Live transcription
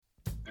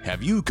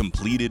Have you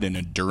completed an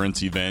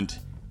endurance event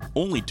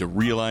only to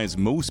realize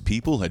most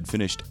people had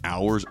finished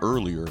hours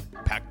earlier,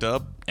 packed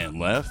up, and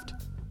left?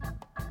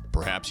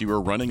 Perhaps you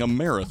were running a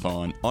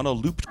marathon on a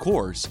looped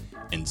course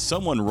and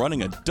someone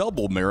running a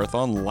double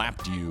marathon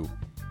lapped you.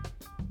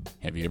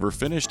 Have you ever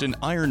finished an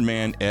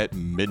Ironman at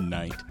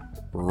midnight,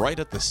 right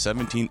at the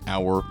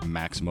 17-hour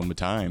maximum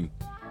time?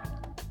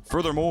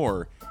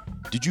 Furthermore,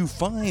 did you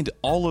find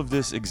all of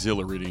this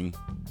exhilarating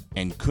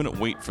and couldn't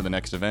wait for the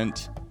next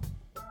event?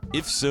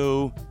 If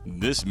so,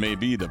 this may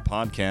be the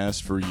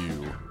podcast for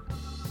you.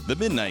 The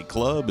Midnight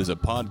Club is a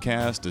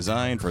podcast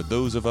designed for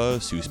those of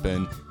us who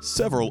spend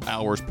several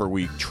hours per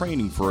week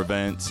training for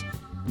events,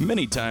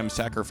 many times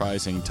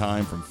sacrificing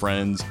time from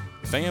friends,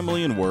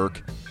 family, and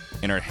work,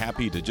 and are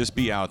happy to just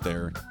be out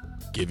there,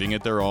 giving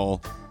it their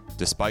all,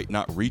 despite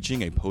not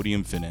reaching a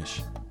podium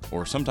finish,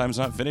 or sometimes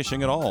not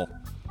finishing at all.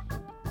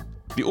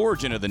 The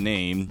origin of the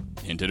name,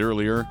 hinted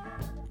earlier,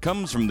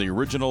 comes from the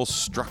original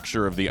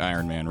structure of the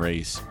Ironman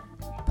race.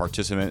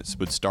 Participants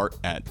would start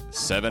at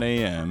 7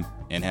 a.m.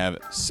 and have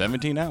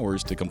 17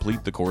 hours to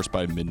complete the course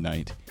by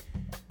midnight.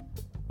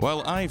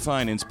 While I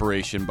find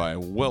inspiration by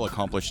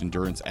well-accomplished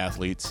endurance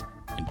athletes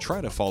and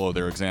try to follow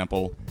their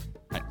example,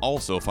 I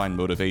also find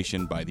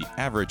motivation by the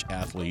average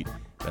athlete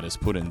that has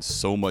put in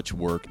so much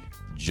work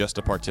just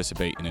to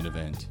participate in an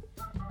event.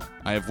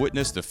 I have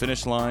witnessed the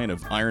finish line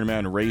of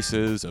Ironman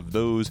races of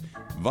those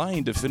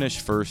vying to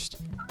finish first,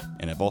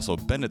 and have also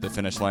been at the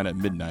finish line at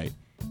midnight,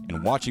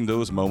 and watching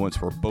those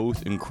moments were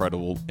both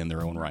incredible in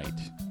their own right.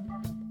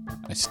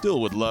 I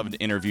still would love to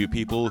interview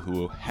people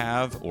who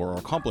have or are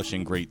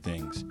accomplishing great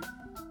things.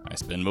 I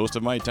spend most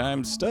of my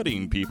time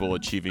studying people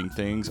achieving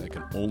things I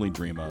can only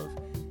dream of.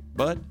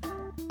 But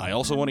I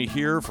also want to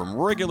hear from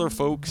regular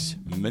folks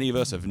many of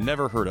us have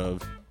never heard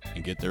of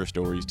and get their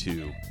stories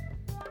too.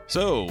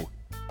 So,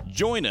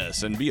 join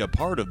us and be a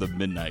part of the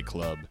Midnight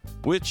Club,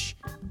 which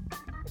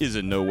is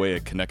in no way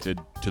connected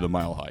to the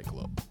Mile High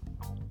Club.